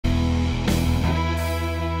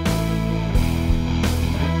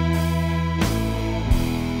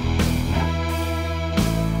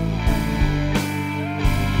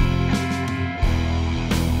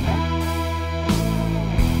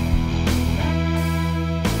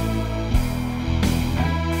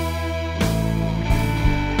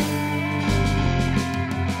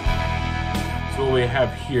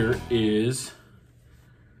have here is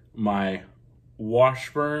my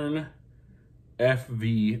Washburn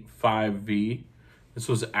FV5V. This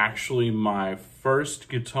was actually my first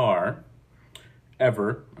guitar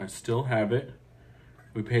ever. I still have it.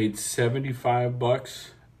 We paid 75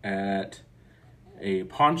 bucks at a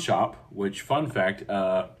pawn shop, which, fun fact,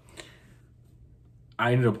 I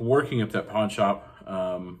ended up working at that pawn shop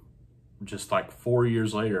just like 5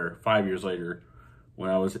 years later, when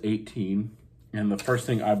I was 18. And the first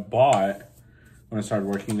thing I bought when I started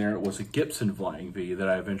working there was a Gibson Flying V that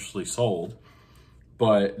I eventually sold.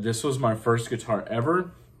 But this was my first guitar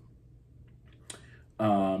ever.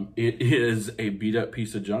 It is a beat up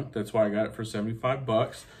piece of junk. That's why I got it for 75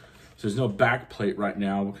 bucks. So there's no back plate right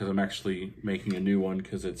now because I'm actually making a new one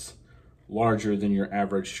because it's larger than your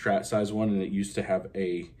average Strat size one, and it used to have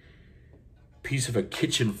a piece of a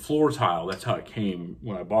kitchen floor tile. That's how it came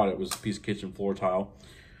when I bought it, was a piece of kitchen floor tile.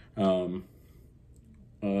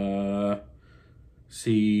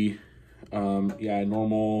 Yeah,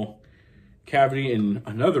 normal cavity. And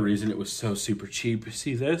another reason it was so super cheap, you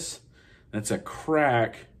see this? That's a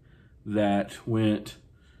crack that went,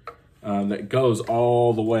 that goes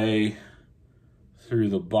all the way through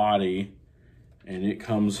the body, and it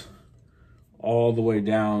comes all the way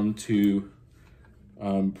down to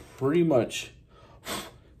pretty much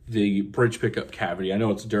the bridge pickup cavity. I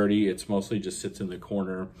know it's dirty. It's mostly just sits in the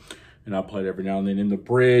corner, and I'll play it every now and then. In the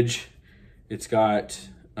bridge, it's got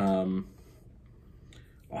a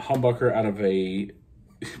humbucker out of a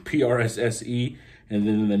PRS SE, and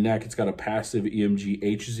then in the neck, it's got a passive EMG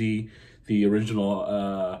HZ. The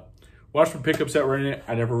original Washburn pickups that were in it,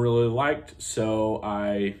 I never really liked, so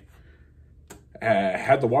I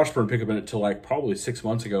had the Washburn pickup in it till like probably 6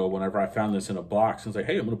 months ago whenever I found this in a box. I was like,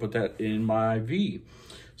 hey, I'm gonna put that in my V.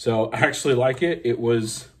 So I actually like it. It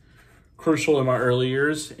was crucial in my early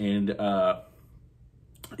years, and I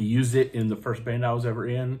used it in the first band I was ever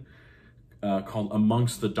in, called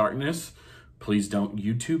Amongst the Darkness. Please don't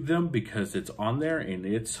YouTube them because it's on there and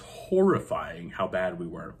it's horrifying how bad we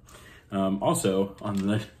were. Also, on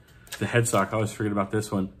the headstock, I always forget about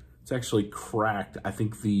this one. It's actually cracked. I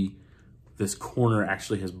think this corner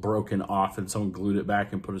actually has broken off and someone glued it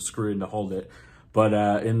back and put a screw in to hold it. But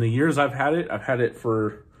in the years I've had it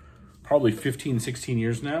for probably 15, 16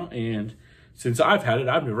 years now. And since I've had it,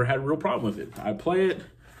 I've never had a real problem with it. I play it.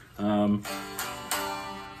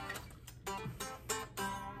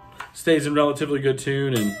 Stays in relatively good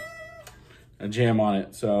tune, and I jam on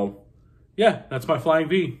it. So yeah, that's my Flying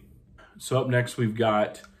V. So up next we've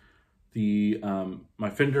got the my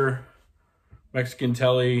Fender Mexican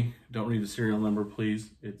Telly. Don't read the serial number, please.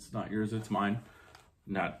 It's not yours, it's mine.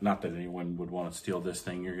 Not that anyone would want to steal this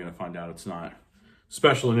thing. You're gonna find out it's not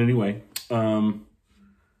special in any way.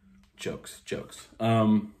 Jokes.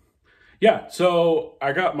 Yeah, so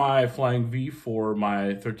I got my Flying V for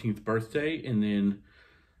my 13th birthday, and then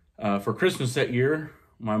for Christmas that year,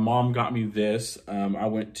 my mom got me this. I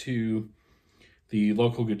went to the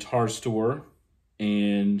local guitar store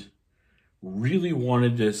and really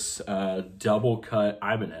wanted this double cut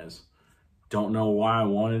Ibanez. Don't know why I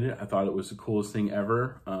wanted it. I thought it was the coolest thing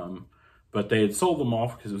ever. But they had sold them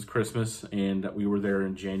off because it was Christmas, and we were there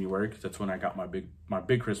in January because that's when I got my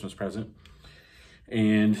big Christmas present.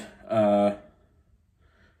 And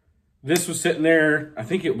this was sitting there. I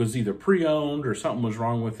think it was either pre-owned or something was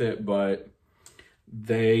wrong with it, but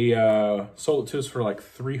they sold it to us for like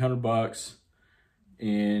 300 bucks.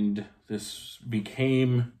 And this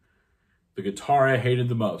became the guitar I hated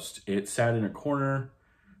the most. It sat in a corner.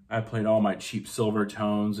 I played all my cheap silver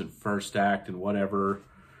tones and first act and whatever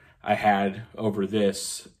I had over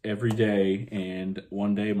this every day. And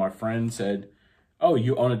one day my friend said, oh,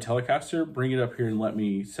 you own a Telecaster? Bring it up here and let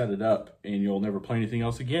me set it up and you'll never play anything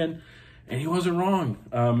else again. And he wasn't wrong.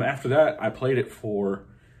 After that, I played it for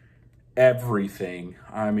everything.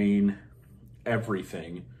 I mean,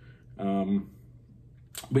 everything.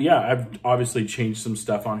 But yeah, I've obviously changed some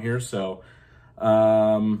stuff on here. So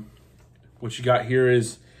what you got here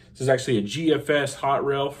is, this is actually a GFS hot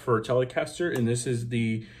rail for Telecaster, and this is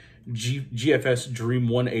the GFS Dream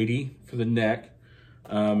 180 for the neck.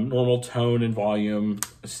 Normal tone and volume.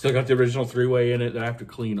 I still got the original 3-way in it that I have to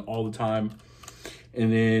clean all the time.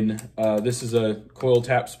 And then this is a coil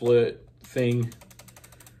tap split thing.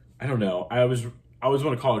 I don't know. I always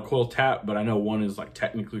want to call it a coil tap, but I know one is like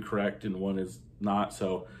technically correct and one is not.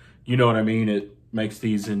 So you know what I mean? It makes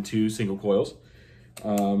these into single coils.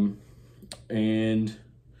 And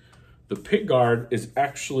the pick guard is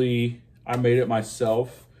actually, I made it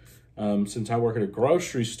myself. Since I work at a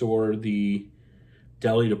grocery store, the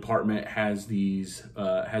deli department has these,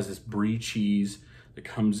 has this brie cheese that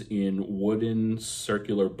comes in wooden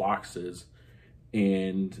circular boxes.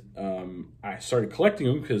 And I started collecting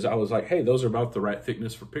them because I was like, hey, those are about the right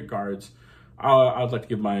thickness for pick guards. I'd like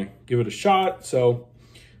to give it a shot. So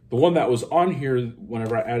the one that was on here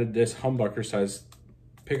whenever I added this humbucker size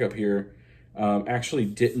pickup here actually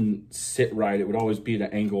didn't sit right. It would always be at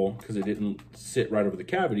an angle because it didn't sit right over the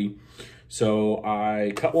cavity. So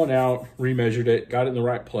I cut one out, remeasured it, got it in the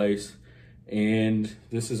right place. And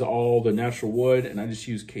this is all the natural wood, and I just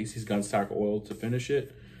used Casey's Gunstock oil to finish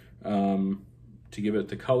it, to give it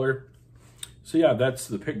the color. So yeah, that's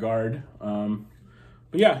the pick guard.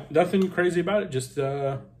 But yeah, nothing crazy about it, just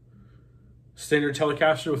standard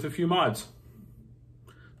Telecaster with a few mods.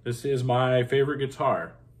 This is my favorite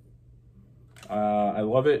guitar. I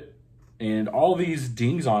love it, and all these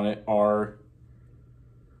dings on it are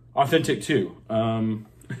authentic too.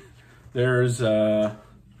 There's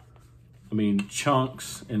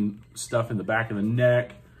chunks and stuff in the back of the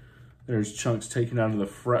neck. There's chunks taken out of the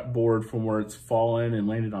fretboard from where it's fallen and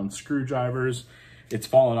landed on screwdrivers. It's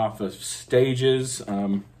fallen off of stages.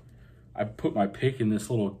 I put my pick in this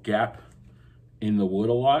little gap in the wood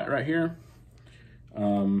a lot right here.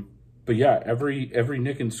 But yeah, every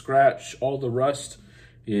nick and scratch, all the rust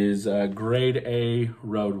is grade A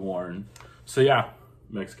road worn. So yeah,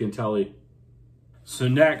 Mexican Tele. So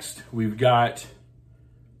next we've got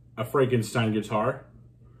a Frankenstein guitar.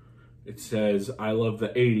 It says, I love the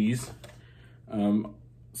 80s.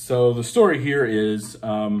 So the story here is,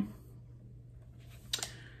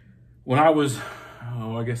 when I was,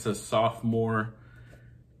 I guess a sophomore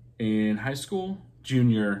in high school,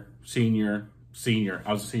 senior.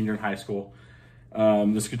 I was a senior in high school.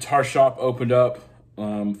 This guitar shop opened up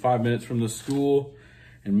 5 minutes from the school,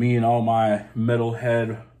 and me and all my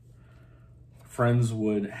metalhead friends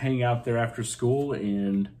would hang out there after school.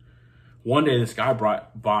 And one day this guy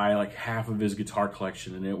brought by like half of his guitar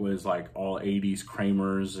collection, and it was like all 80s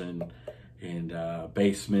Kramers and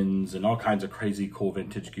Bassmans and all kinds of crazy cool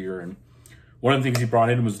vintage gear. And one of the things he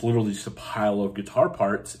brought in was literally just a pile of guitar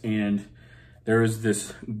parts. And there is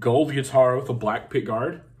this gold guitar with a black pick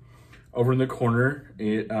guard over in the corner.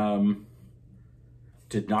 It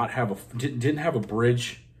didn't have a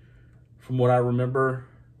bridge from what I remember.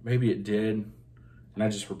 Maybe it did, and I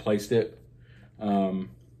just replaced it.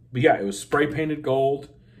 But yeah, it was spray painted gold,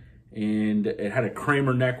 and it had a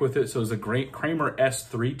Kramer neck with it. So it was a great Kramer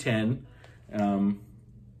S310. And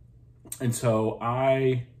so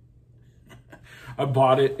I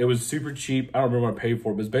bought it. It was super cheap. I don't remember what I paid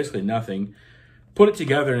for it, but it's basically nothing. Put it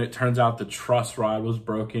together, and it turns out the truss rod was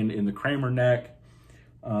broken in the Kramer neck.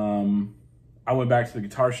 I went back to the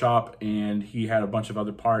guitar shop, and he had a bunch of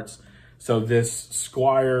other parts. So this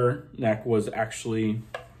Squier neck was actually,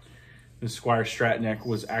 the Squier Strat neck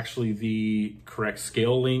was actually the correct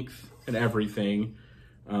scale length and everything.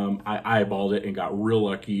 I eyeballed it and got real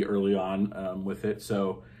lucky early on with it.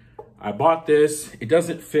 So I bought this. It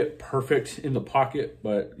doesn't fit perfect in the pocket,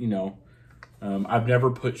 but you know, I've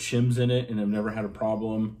never put shims in it and I've never had a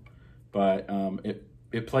problem, but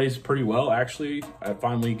it plays pretty well actually. I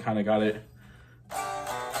finally kind of got it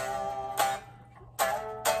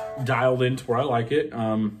dialed into where I like it.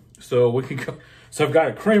 So we can go. So I've got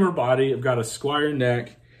a Kramer body, I've got a Squier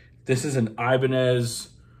neck. This is an Ibanez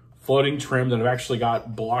floating trim that I've actually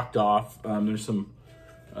got blocked off. There's some,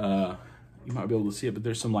 you might be able to see it, but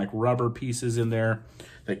there's some like rubber pieces in there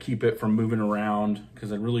that keep it from moving around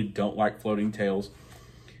because I really don't like floating tails.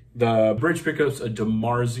 The bridge pickup's a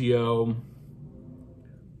DiMarzio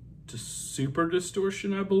Super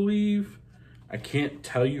Distortion, I believe. I can't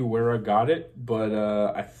tell you where I got it, but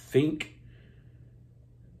I think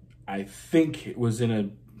it was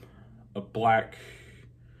in a black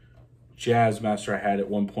Jazzmaster I had at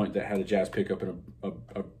one point that had a jazz pickup and a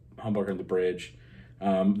humbucker in the bridge.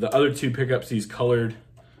 The other two pickups, these colored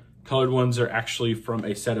ones, are actually from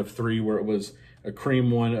a set of 3 where it was a cream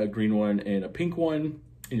one, a green one, and a pink one.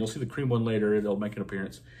 And you'll see the cream one later, it'll make an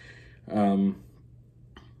appearance.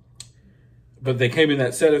 But they came in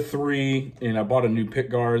that set of 3, and I bought a new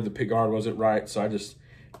pick guard. The pick guard wasn't right, so I just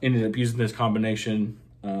ended up using this combination.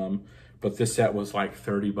 But this set was like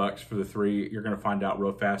 30 bucks for the 3. You're gonna find out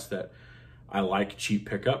real fast that I like cheap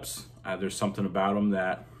pickups. There's something about them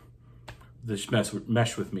that just mesh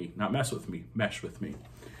with me.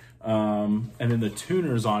 And then the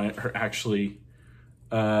tuners on it are actually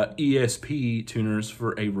ESP tuners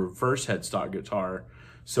for a reverse headstock guitar.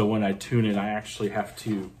 So when I tune it, I actually have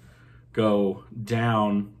to go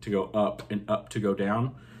down to go up and up to go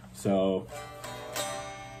down. So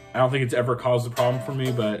I don't think it's ever caused a problem for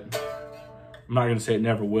me, but I'm not gonna say it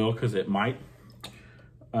never will because it might.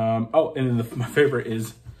 Oh, and then my favorite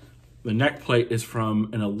is The neck plate is from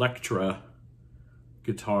an Electra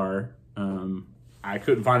guitar. I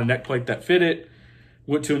couldn't find a neck plate that fit it.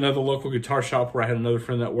 Went to another local guitar shop where I had another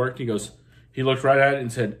friend that worked. He looked right at it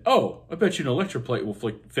and said, "Oh, I bet you an Electra plate will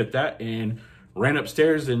fit that." And ran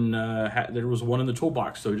upstairs and there was one in the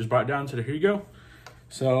toolbox. So he just brought it down and said, "Here you go."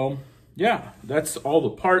 So yeah, that's all the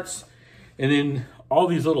parts. And then all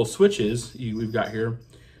these little switches we've got here,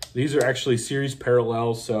 these are actually series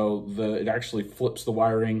parallel. So it actually flips the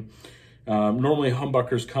wiring. Normally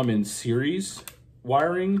humbuckers come in series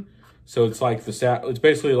wiring. So it's like it's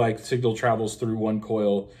basically like the signal travels through one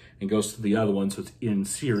coil and goes to the other one. So it's in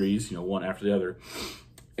series, one after the other.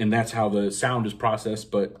 And that's how the sound is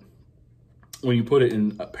processed. But when you put it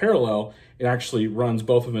in a parallel, it actually runs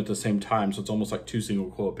both of them at the same time. So it's almost like two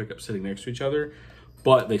single coil pickups sitting next to each other,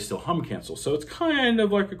 but they still hum cancel. So it's kind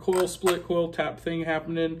of like a coil split, coil tap thing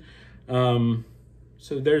happening. So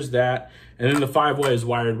there's that. And then the 5-way is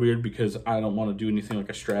wired weird because I don't want to do anything like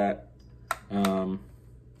a Strat.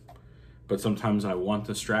 But sometimes I want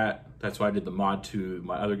the Strat. That's why I did the mod to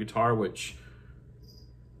my other guitar, which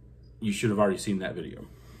you should have already seen that video.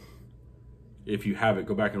 If you haven't,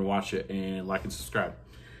 go back and watch it and like and subscribe.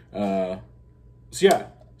 So yeah,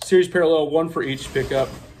 series parallel, one for each pickup.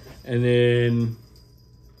 And then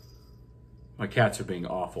my cats are being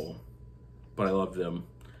awful, but I love them.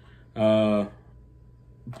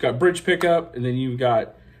 Got bridge pickup, and then you've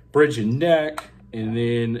got bridge and neck, and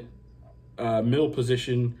then middle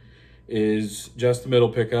position is just the middle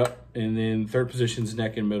pickup, and then third position's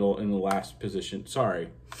neck and middle, and the last position,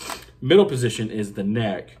 middle position is the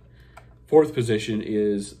neck, fourth position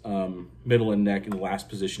is middle and neck, and the last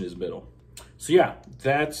position is middle. So yeah,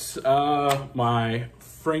 that's my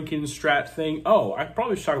Franken Strat thing. Oh, I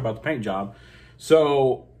probably should talk about the paint job.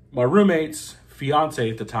 So my roommate's fiance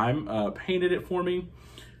at the time painted it for me.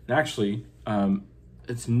 And actually,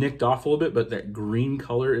 it's nicked off a little bit, but that green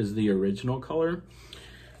color is the original color.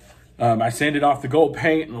 I sanded off the gold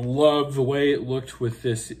paint and loved the way it looked with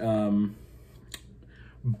this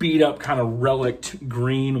beat up kind of relict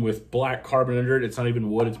green with black carbon under it. It's not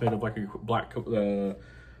even wood. It's made of like a black,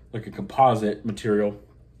 like a composite material.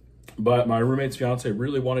 But my roommate's fiance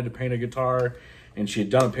really wanted to paint a guitar, and she had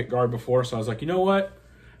done a pick guard before. So I was like, you know what?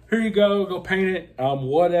 Here you go paint it.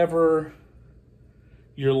 Whatever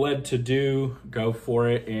you're led to do, go for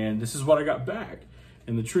it. And this is what I got back.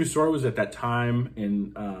 And the true story was at that time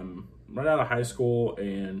right out of high school,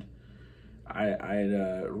 and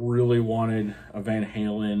I really wanted a Van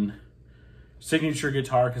Halen signature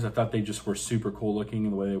guitar because I thought they just were super cool looking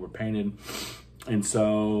in the way they were painted. And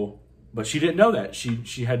so, but she didn't know that.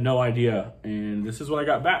 She had no idea. And this is what I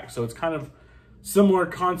got back. So it's kind of similar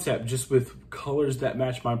concept, just with colors that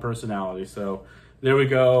match my personality. So there we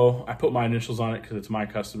go. I put my initials on it because it's my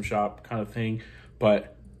custom shop kind of thing,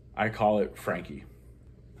 but I call it Frankie.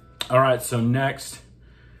 All right, so next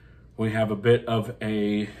we have a bit of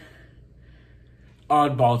a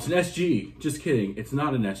oddball. It's an SG. Just kidding. It's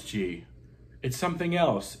not an SG. It's something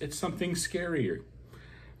else. It's something scarier.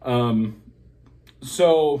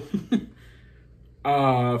 So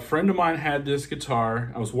a friend of mine had this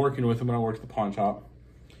guitar. I was working with him when I worked at the pawn shop,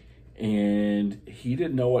 and he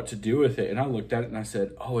didn't know what to do with it. And I looked at it and I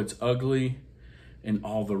said, oh, it's ugly in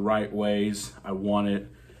all the right ways. I want it.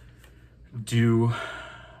 Do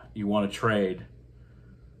you want to trade?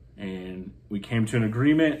 And we came to an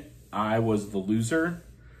agreement. I was the loser.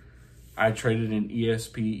 I traded an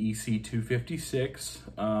ESP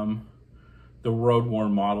EC256, the road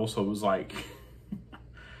worn model. So it was like,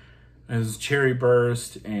 it was cherry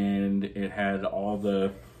burst, and it had all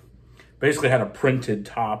the, basically had a printed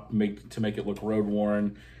top to make it look road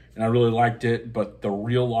worn. And I really liked it, but the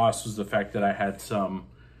real loss was the fact that I had some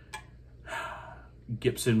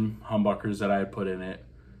Gibson humbuckers that I had put in it,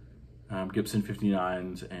 Gibson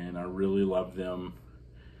 59s, and I really loved them.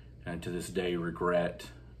 And to this day regret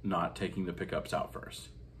not taking the pickups out first.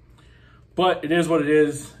 But it is what it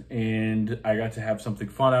is, and I got to have something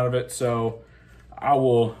fun out of it. So I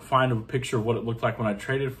will find a picture of what it looked like when I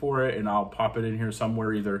traded for it, and I'll pop it in here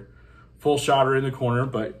somewhere, either full shot or in the corner,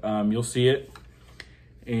 but you'll see it.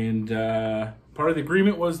 And part of the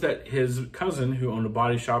agreement was that his cousin, who owned a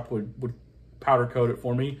body shop, would powder coat it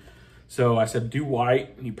for me. So I said, do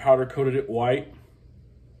white, and he powder coated it white.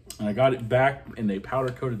 And I got it back, and they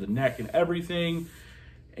powder coated the neck and everything.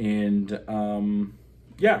 And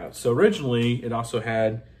yeah, so originally it also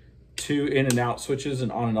had 2 in and out switches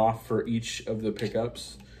and on and off for each of the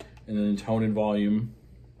pickups, and then tone and volume.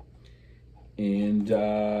 And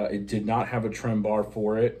it did not have a trem bar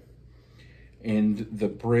for it. And the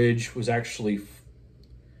bridge was actually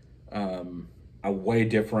way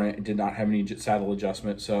different. It did not have any saddle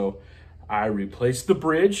adjustment. So I replaced the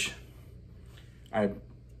bridge. I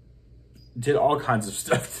did all kinds of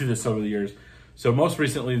stuff to this over the years. So most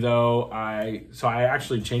recently though, I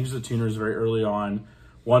actually changed the tuners very early on.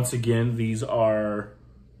 Once again, these are,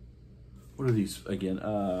 what are these again?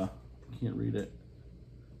 I can't read it.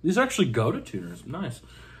 These are actually Goda tuners, nice.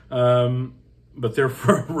 But they're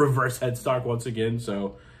for reverse headstock once again.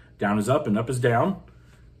 So down is up and up is down.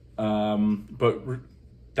 But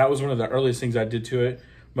that was one of the earliest things I did to it.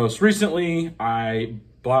 Most recently, I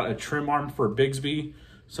bought a trim arm for Bigsby.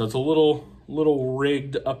 So it's a little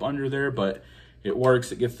rigged up under there, but it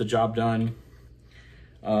works, it gets the job done.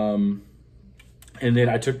 And then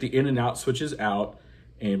I took the in and out switches out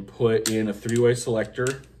and put in a 3-way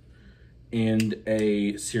selector and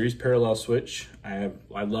a series parallel switch. I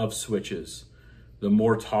love switches. The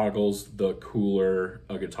more toggles, the cooler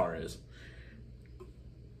a guitar is.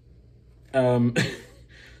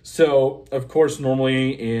 So of course,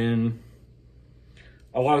 normally in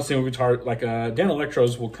a lot of single guitar, like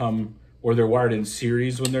Danelectros will come where they're wired in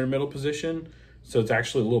series when they're in middle position. So it's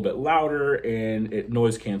actually a little bit louder and it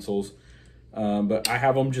noise cancels. But I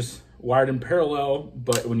have them just wired in parallel,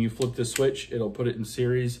 but when you flip the switch, it'll put it in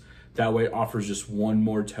series. That way it offers just one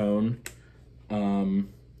more tone.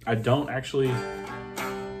 I don't actually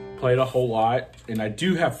play it a whole lot, and I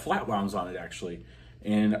do have flat wounds on it actually.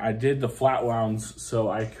 And I did the flat wounds so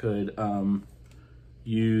I could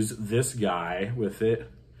use this guy with it.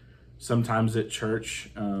 Sometimes at church,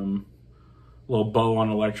 little bow on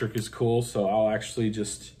electric is cool, so I'll actually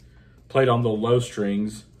just play it on the low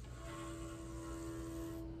strings.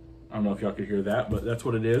 I don't know if y'all could hear that, but that's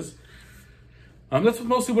what it is. That's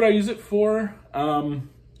mostly what I use it for.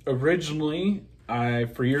 Originally, I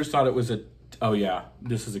for years thought it was a, oh yeah,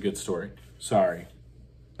 this is a good story. Sorry,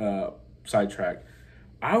 sidetrack.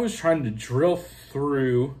 I was trying to drill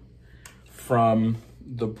through from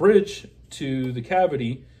the bridge to the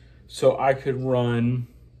cavity so I could run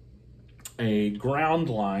a ground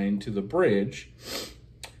line to the bridge,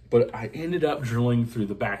 but I ended up drilling through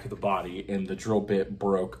the back of the body and the drill bit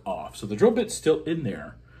broke off. So the drill bit's still in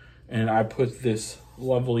there, and I put this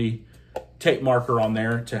lovely tape marker on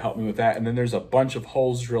there to help me with that. And then there's a bunch of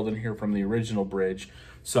holes drilled in here from the original bridge.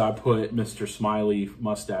 So I put Mr. Smiley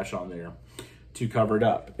mustache on there to cover it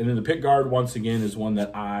up. And then the pick guard, once again, is one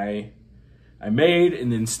that I made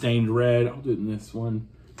and then stained red. I'll do it in this one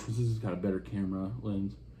because this has got a better camera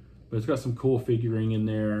lens. But it's got some cool figuring in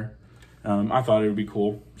there. I thought it would be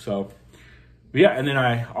cool. So, yeah, and then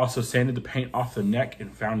I also sanded the paint off the neck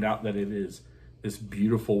and found out that it is this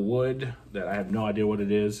beautiful wood that I have no idea what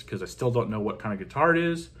it is because I still don't know what kind of guitar it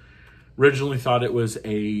is. Originally thought it was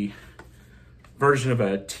a version of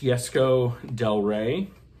a Teisco Del Rey.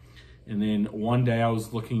 And then one day I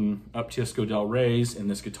was looking up Teisco Del Rey's and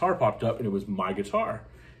this guitar popped up and it was my guitar.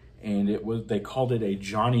 And it was, they called it a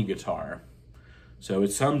Johnny guitar. So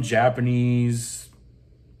it's some Japanese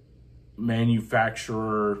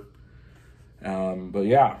manufacturer. But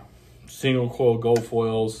yeah, single coil gold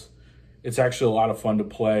foils. It's actually a lot of fun to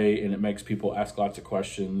play and it makes people ask lots of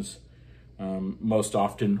questions. Most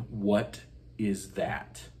often, what is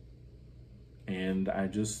that? And I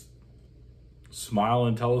just smile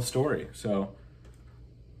and tell a story. So,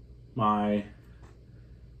 my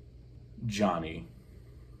Johnny.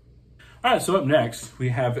 All right, so up next, we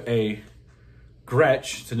have a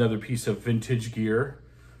Gretsch. It's another piece of vintage gear.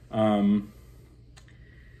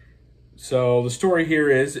 So the story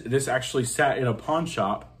here is this actually sat in a pawn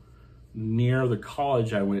shop near the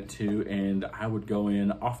college I went to, and I would go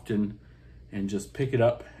in often and just pick it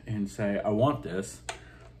up and say, I want this.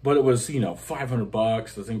 But it was, you know, $500. I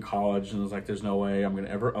was in college and I was like, there's no way I'm gonna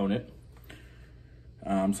ever own it.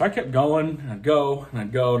 So I kept going, and I'd go, and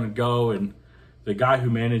I'd go, and I'd go, and the guy who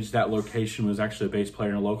managed that location was actually a bass player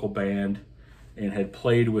in a local band and had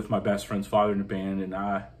played with my best friend's father in a band. And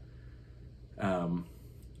I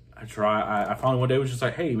finally one day was just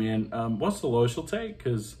like, hey man, what's the lowest you'll take?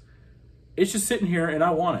 Because it's just sitting here and I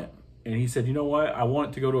want it. And he said, you know what? I want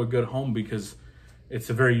it to go to a good home because it's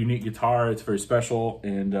a very unique guitar. It's very special.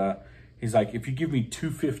 And he's like, if you give me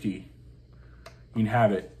 $250, you can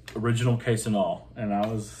have it, original case and all. And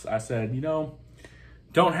I said, you know,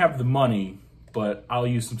 don't have the money, but I'll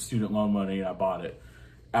use some student loan money. And I bought it.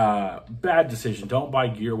 Bad decision. Don't buy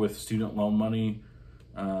gear with student loan money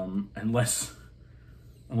unless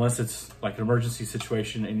it's like an emergency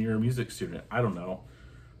situation and you're a music student. I don't know.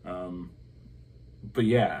 But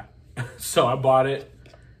yeah, so I bought it.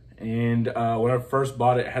 And when I first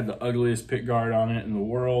bought it, it had the ugliest pick guard on it in the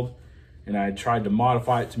world. And I tried to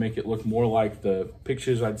modify it to make it look more like the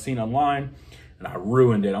pictures I'd seen online. and I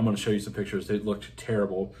ruined it. I'm going to show you some pictures. It looked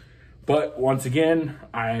terrible. But once again,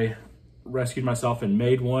 I rescued myself and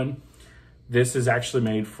made one. This is actually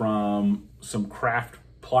made from some craft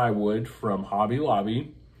plywood from Hobby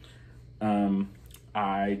Lobby.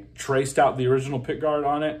 I traced out the original pickguard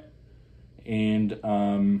on it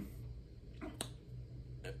and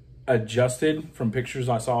adjusted from pictures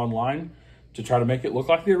I saw online to try to make it look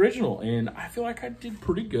like the original. And I feel like I did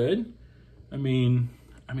pretty good. I mean,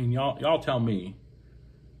 y'all tell me.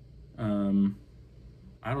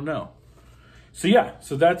 I don't know. So yeah,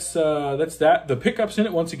 so that's that. The pickups in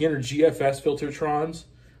it, once again, are GFS Filtertrons.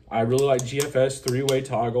 I really like GFS, 3-way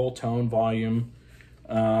toggle, tone, volume.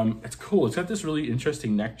 It's cool. It's got this really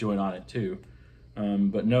interesting neck joint on it too,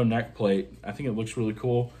 but no neck plate. I think it looks really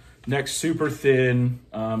cool. Neck's super thin.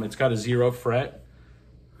 It's got a 0 fret.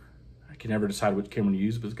 I can never decide which camera to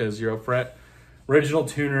use, but it's got a 0 fret. Original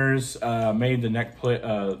tuners made the neck plate,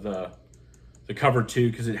 the cover too,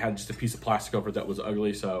 because it had just a piece of plastic over it that was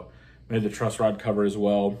ugly, so made the truss rod cover as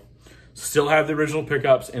well. Still have the original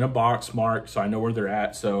pickups in a box marked, so I know where they're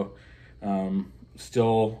at. So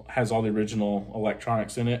still has all the original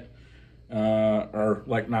electronics in it, or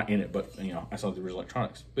like not in it, but you know, I saw the original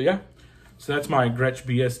electronics. But yeah, so that's my Gretsch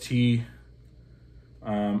BST.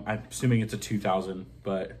 I'm assuming it's a 2000,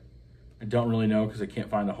 but I don't really know because I can't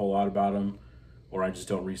find a whole lot about them, or I just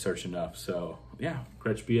don't research enough. So yeah,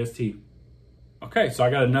 Gretsch BST. Okay, so I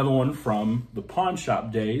got another one from the pawn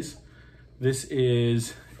shop days. This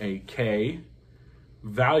is a K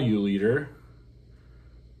value leader.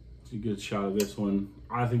 Let's see a good shot of this one.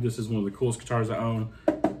 I think this is one of the coolest guitars I own.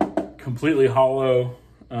 Completely hollow,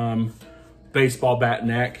 baseball bat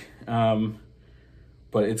neck,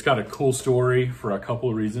 but it's got a cool story for a couple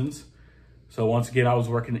of reasons. So once again, I was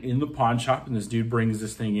working in the pawn shop and this dude brings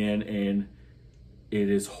this thing in and it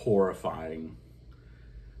is horrifying.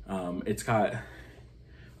 It's got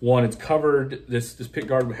one, it's covered, this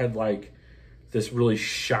pickguard had like this really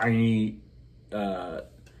shiny,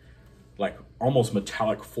 like almost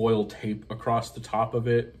metallic foil tape across the top of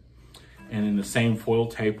it. And then the same foil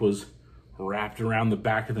tape was wrapped around the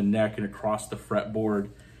back of the neck and across the fretboard.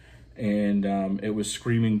 And it was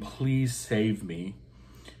screaming, "Please save me."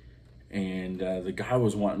 And the guy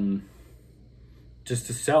was wanting just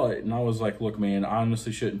to sell it. And I was like, look, man, I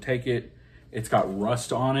honestly shouldn't take it. It's got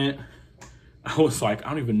rust on it. I was like, I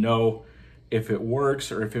don't even know if it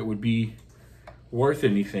works or if it would be worth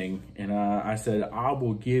anything. And I said, I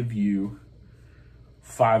will give you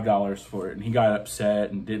 $5 for it. And he got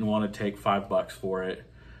upset and didn't want to take $5 for it.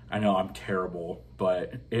 I know I'm terrible,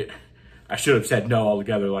 but I should have said no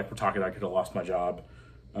altogether. Like we're talking, I could have lost my job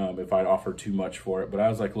if I'd offered too much for it. But I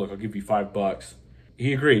was like, look, I'll give you $5.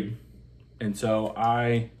 He agreed. And so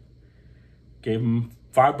I gave him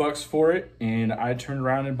 $5 for it, and I turned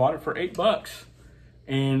around and bought it for $8.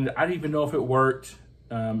 And I didn't even know if it worked.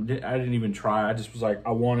 I didn't even try. I just was like,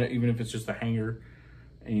 I want it, even if it's just a hanger.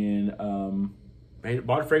 And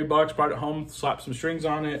bought it for $8, brought it home, slapped some strings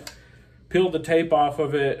on it, peeled the tape off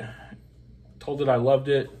of it, told it I loved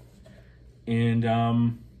it, and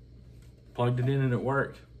plugged it in and it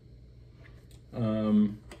worked.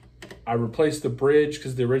 I replaced the bridge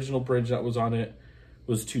because the original bridge that was on it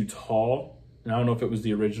was too tall. And I don't know if it was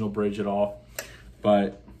the original bridge at all,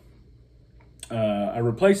 but I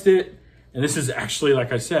replaced it. And this is actually,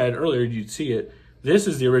 like I said earlier, you'd see it. This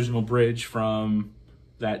is the original bridge from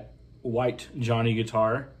that white Johnny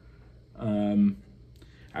guitar.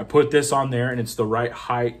 I put this on there and it's the right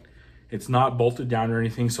height. It's not bolted down or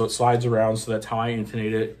anything, so it slides around. So that's how I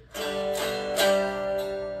intonate it.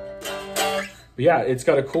 But yeah, it's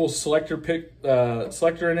got a cool selector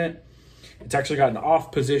in it. It's actually got an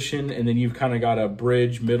off position, and then you've kind of got a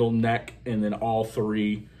bridge, middle, neck, and then all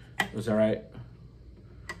three. Was that right?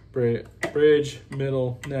 Bridge,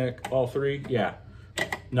 middle, neck, all three. Yeah,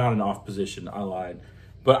 not an off position. I lied.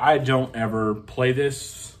 But I don't ever play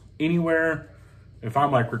this anywhere. If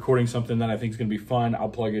I'm like recording something that I think is gonna be fun, I'll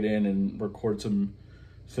plug it in and record some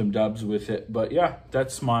dubs with it. But yeah,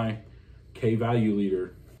 that's my K value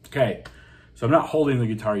leader. Okay. So I'm not holding the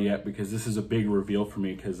guitar yet because this is a big reveal for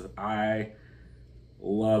me because I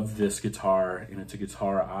love this guitar and it's a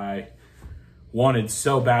guitar I wanted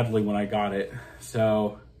so badly when I got it.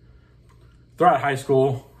 So throughout high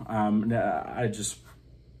school, I just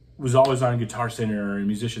was always on Guitar Center and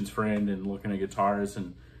Musician's Friend and looking at guitars.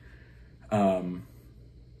 And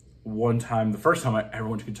one time, the first time I ever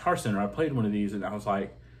went to Guitar Center, I played one of these and I was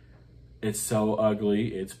like, it's so ugly,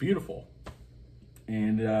 it's beautiful.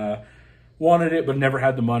 And wanted it, but never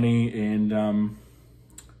had the money. And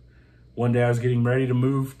one day I was getting ready to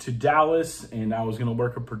move to Dallas and I was gonna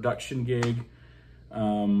work a production gig.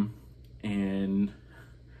 And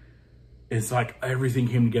it's like everything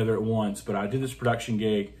came together at once. But I did this production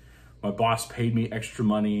gig. My boss paid me extra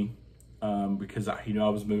money because he knew I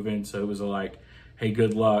was moving. So it was like, hey,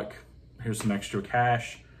 good luck. Here's some extra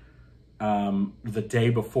cash. The day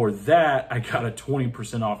before that, I got a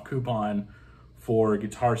 20% off coupon for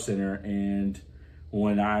Guitar Center. And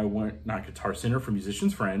when I went, not Guitar Center, for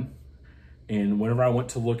Musician's Friend. And whenever I went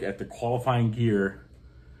to look at the qualifying gear,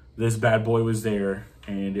 this bad boy was there,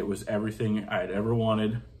 and it was everything I had ever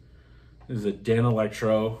wanted. This is a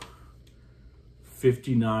Danelectro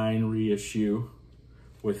 59 reissue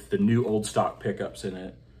with the new old stock pickups in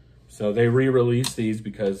it. So they re-released these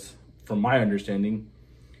because, from my understanding,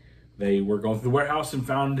 they were going through the warehouse and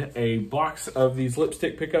found a box of these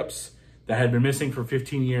lipstick pickups that had been missing for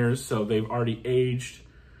 15 years. So they've already aged,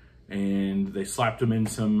 and they slapped them in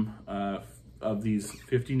some of these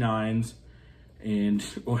 59s. And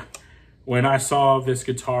when I saw this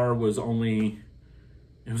guitar was under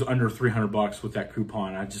 $300 with that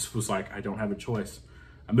coupon, I just was like, I don't have a choice.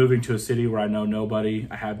 I'm moving to a city where I know nobody,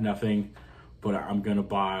 I have nothing, but I'm gonna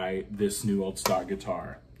buy this new old stock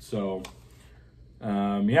guitar. So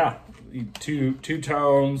yeah, two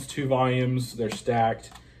tones, 2 volumes, they're stacked.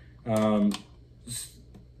 You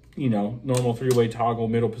know, normal 3-way toggle,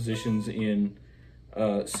 middle positions in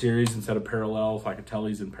series instead of parallel. If I could tell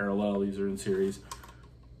these in parallel, these are in series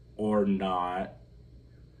or not.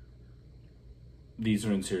 These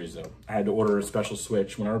are in series though. I had to order a special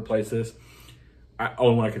switch. When I replaced this,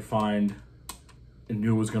 only one I could find and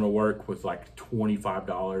knew was gonna work with like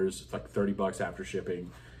 $25, like $30 after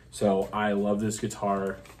shipping. So I love this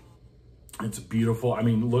guitar. It's beautiful. I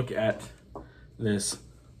mean, look at this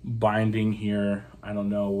binding here. I don't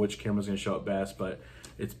know which camera's gonna show it best, but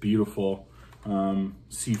it's beautiful.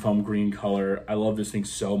 Seafoam green color. I love this thing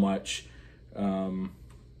so much.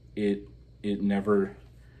 It never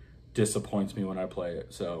disappoints me when I play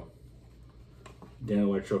it. So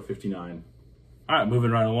Danelectro 59. All right,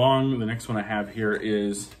 moving right along. The next one I have here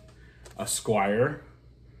is a Squier,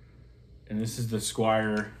 and this is the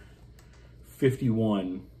Squier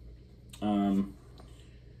 51.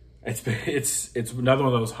 It's another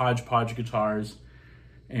one of those hodgepodge guitars.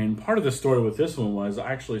 And part of the story with this one was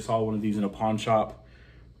I actually saw one of these in a pawn shop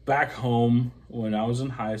back home when I was in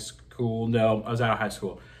high school. No, I was out of high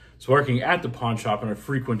school. I was working at the pawn shop, and I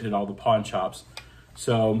frequented all the pawn shops.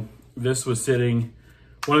 So this was sitting,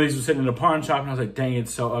 one of these was sitting in a pawn shop, and I was like, dang,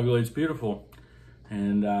 it's so ugly, it's beautiful.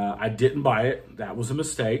 And I didn't buy it. That was a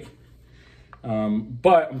mistake. But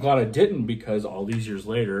I'm glad I didn't, because all these years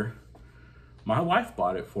later, my wife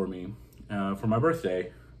bought it for me for my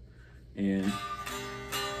birthday. And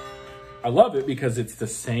I love it because it's the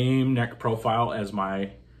same neck profile as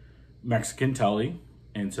my Mexican Telly.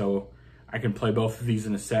 And so I can play both of these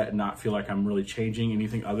in a set and not feel like I'm really changing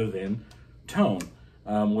anything other than tone,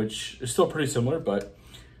 which is still pretty similar. But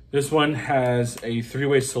this one has a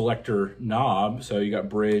 3-way selector knob. So you got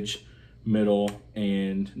bridge, middle,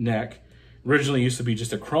 and neck. Originally used to be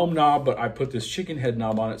just a chrome knob, but I put this chicken head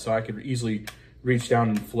knob on it so I could easily reach down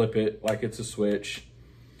and flip it like it's a switch.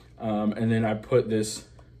 And then I put this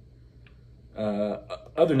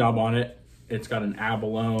other knob on it. It's got an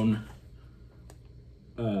abalone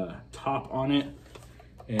top on it,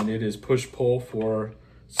 and it is push-pull for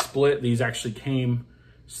split. These actually came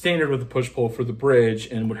standard with a push-pull for the bridge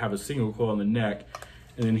and would have a single coil on the neck.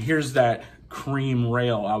 And then here's that cream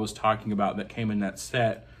rail I was talking about that came in that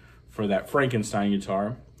set for that Frankenstein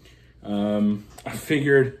guitar. I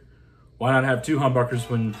figured, why not have 2 humbuckers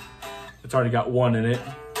when it's already got one in it?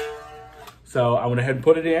 So I went ahead and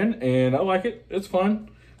put it in, and I like it. It's fun.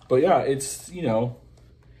 But yeah, it's, you know,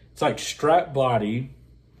 it's like strap body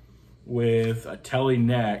with a telly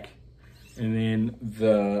neck, and then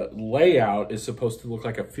the layout is supposed to look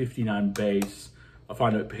like a 59 bass. I'll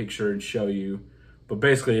find a picture and show you. But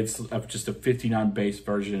basically, it's just a 59 bass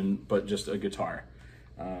version, but just a guitar.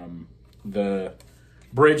 The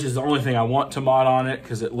bridge is the only thing I want to mod on it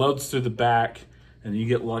because it loads through the back, and you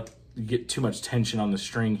get too much tension on the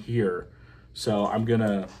string here. So I'm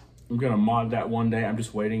gonna mod that one day. I'm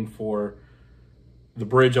just waiting for the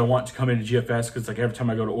bridge I want to come into GFS, because like every time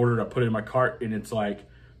I go to order it, I put it in my cart and it's like,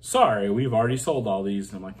 sorry, we've already sold all these.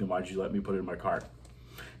 And I'm like, then why'd you let me put it in my cart?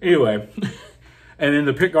 Anyway, and then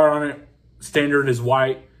the pick guard on it, standard is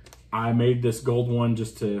white. I made this gold one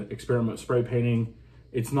just to experiment with spray painting.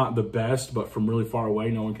 It's not the best, but from really far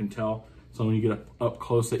away, no one can tell. So when you get up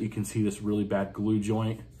close, that you can see this really bad glue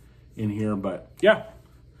joint in here. But yeah,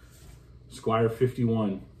 Squier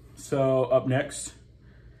 51. So up next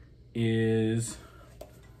is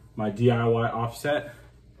my DIY offset,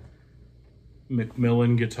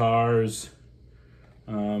 Macmillan guitars.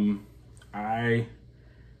 I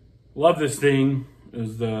Love this thing. It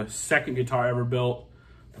was the second guitar I ever built.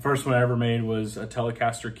 The first one I ever made was a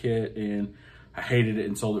Telecaster kit, and I hated it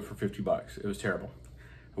and sold it for 50 bucks. It was terrible.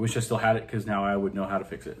 I wish I still had it because now I would know how to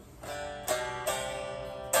fix it.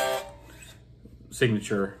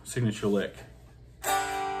 Signature lick.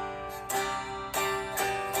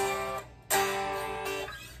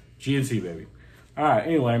 GNC, baby. All right,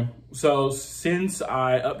 anyway, so since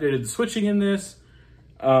I updated the switching in this,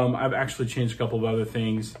 I've actually changed a couple of other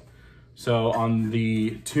things. So on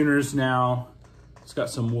the tuners now, it's got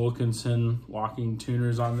some Wilkinson locking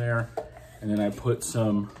tuners on there. And then I put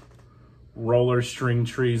some roller string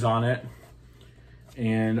trees on it.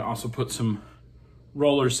 And also put some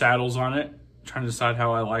roller saddles on it. Trying to decide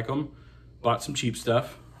how I like them. Bought some cheap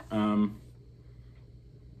stuff. So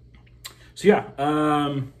yeah,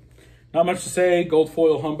 not much to say. Gold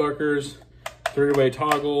foil humbuckers, 3-way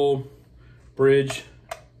toggle, bridge,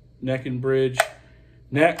 neck and bridge,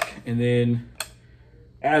 neck, and then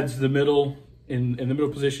adds the middle, in the middle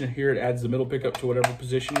position here, it adds the middle pickup to whatever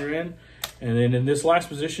position you're in. And then in this last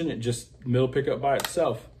position, it just middle pickup by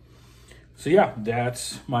itself. So yeah,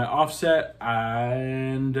 that's my offset,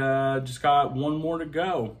 and just got one more to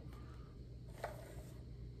go.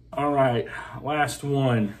 All right, last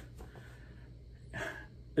one.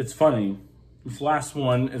 It's funny, this last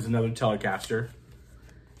one is another Telecaster,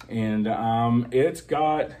 and it's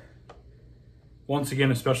got, once again,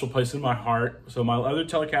 a special place in my heart. So my other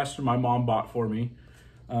Telecaster my mom bought for me.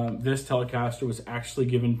 This Telecaster was actually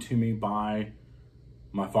given to me by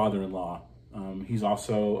my father-in-law. He's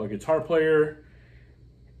also a guitar player,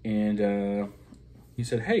 and he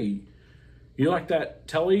said, "Hey, you like that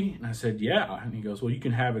Telly?" And I said, "Yeah." And he goes, "Well, you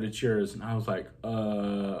can have it, it's yours." And I was like,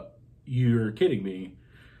 you're kidding me.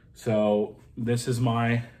 So this is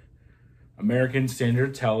my American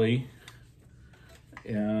Standard Telly,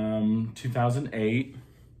 2008,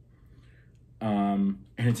 and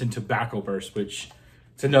it's in Tobacco Burst, which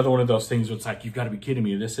it's another one of those things where it's like, you've got to be kidding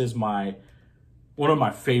me. This is one of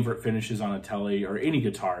my favorite finishes on a Telly or any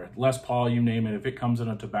guitar. Les Paul, you name it. If it comes in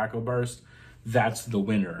a Tobacco Burst, that's the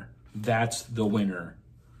winner. That's the winner.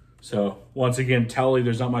 So once again, Telly,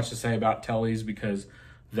 there's not much to say about Tellys because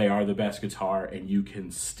they are the best guitar, and you can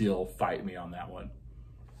still fight me on that one.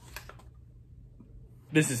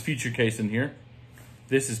 This is Future Case in here.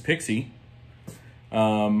 This is Pixie.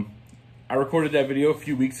 I recorded that video a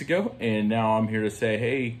few weeks ago, and now I'm here to say,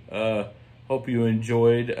 hey, hope you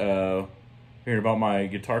enjoyed hearing about my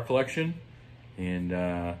guitar collection, and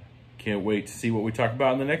can't wait to see what we talk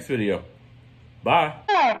about in the next video.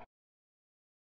 Bye.